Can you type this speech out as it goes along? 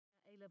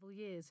several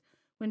years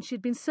when she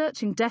had been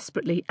searching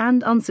desperately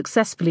and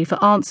unsuccessfully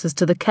for answers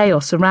to the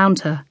chaos around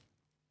her.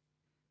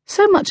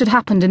 So much had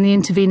happened in the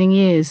intervening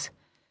years,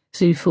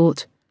 Sue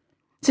thought,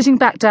 sitting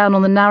back down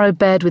on the narrow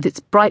bed with its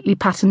brightly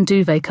patterned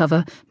duvet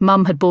cover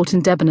Mum had bought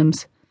in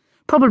Debenhams,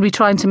 probably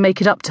trying to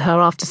make it up to her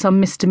after some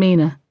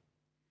misdemeanour.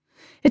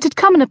 It had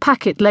come in a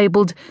packet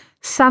labelled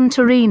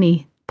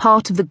Santorini,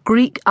 part of the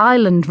Greek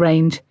island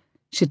range,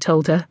 she'd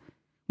told her,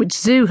 which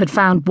Sue had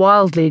found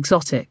wildly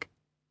exotic.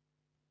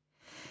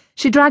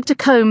 She dragged a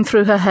comb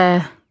through her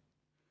hair.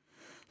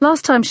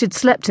 Last time she'd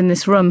slept in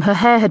this room, her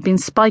hair had been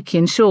spiky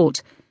and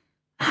short.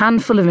 A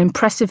handful of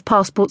impressive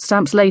passport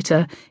stamps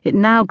later, it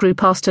now grew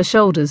past her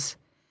shoulders,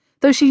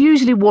 though she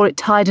usually wore it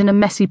tied in a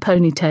messy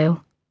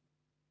ponytail.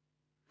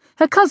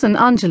 Her cousin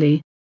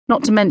Anjali,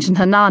 not to mention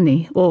her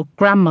nani, or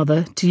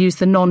grandmother, to use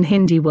the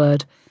non-Hindi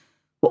word,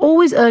 were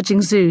always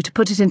urging Sue to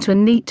put it into a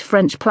neat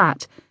French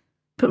plait,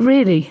 but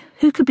really,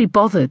 who could be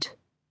bothered?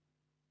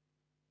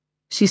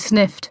 She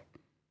sniffed.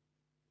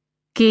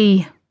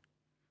 Ghee,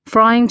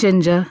 frying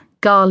ginger,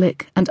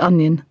 garlic and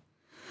onion.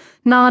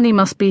 Nani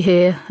must be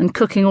here and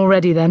cooking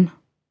already then.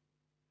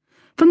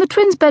 From the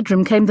twins'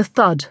 bedroom came the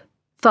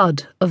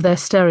thud of their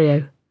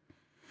stereo.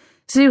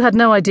 Sue had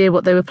no idea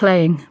what they were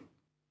playing.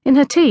 In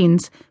her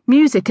teens,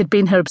 music had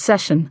been her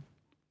obsession,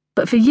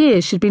 but for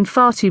years she'd been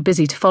far too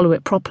busy to follow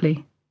it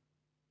properly.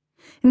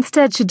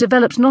 Instead, she'd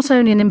developed not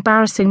only an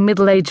embarrassing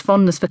middle-aged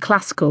fondness for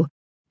classical,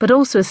 but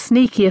also a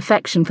sneaky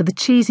affection for the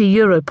cheesy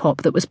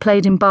Europop that was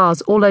played in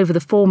bars all over the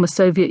former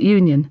Soviet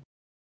Union.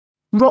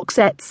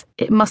 Roxette's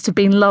It Must Have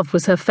Been Love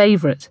was her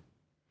favourite.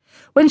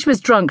 When she was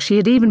drunk, she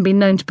had even been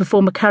known to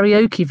perform a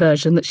karaoke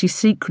version that she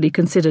secretly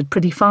considered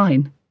pretty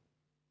fine.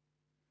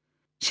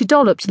 She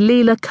dolloped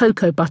Leela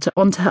cocoa butter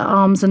onto her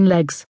arms and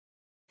legs.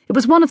 It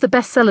was one of the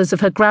best sellers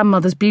of her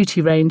grandmother's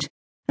beauty range,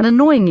 and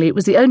annoyingly it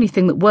was the only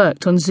thing that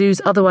worked on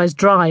Sue's otherwise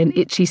dry and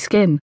itchy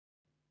skin.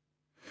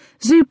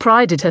 Sue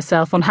prided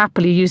herself on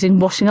happily using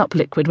washing-up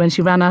liquid when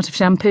she ran out of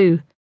shampoo,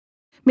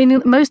 meaning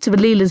that most of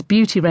Leela's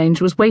beauty range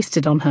was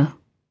wasted on her.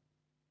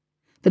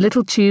 The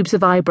little tubes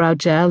of eyebrow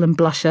gel and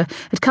blusher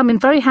had come in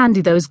very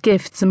handy though as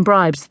gifts and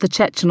bribes to the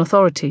Chechen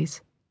authorities.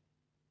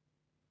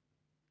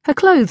 Her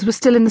clothes were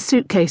still in the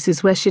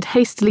suitcases where she'd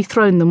hastily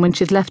thrown them when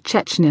she'd left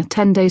Chechnya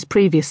 10 days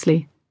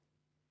previously.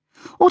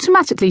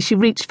 Automatically she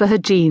reached for her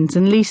jeans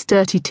and least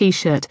dirty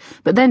t-shirt,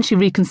 but then she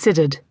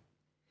reconsidered.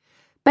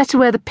 Better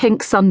wear the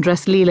pink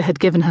sundress Leela had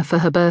given her for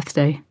her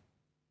birthday.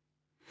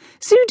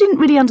 Sue didn't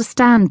really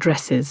understand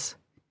dresses.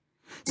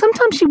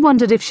 Sometimes she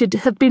wondered if she'd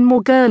have been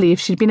more girly if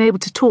she'd been able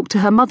to talk to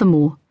her mother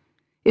more,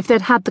 if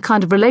they'd had the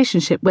kind of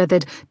relationship where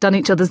they'd done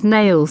each other's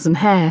nails and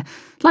hair,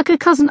 like her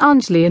cousin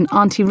Anjali and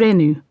Auntie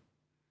Renu.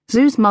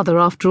 Sue's mother,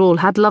 after all,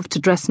 had loved to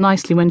dress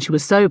nicely when she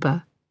was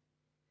sober.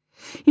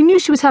 You knew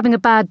she was having a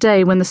bad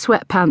day when the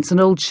sweatpants and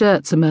old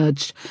shirts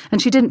emerged,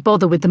 and she didn't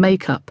bother with the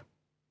makeup.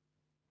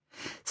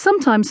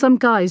 Sometimes some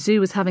guy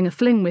Sue was having a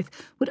fling with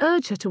would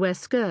urge her to wear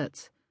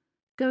skirts,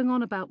 going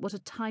on about what a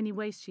tiny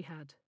waist she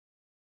had.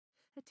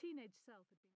 Her teenage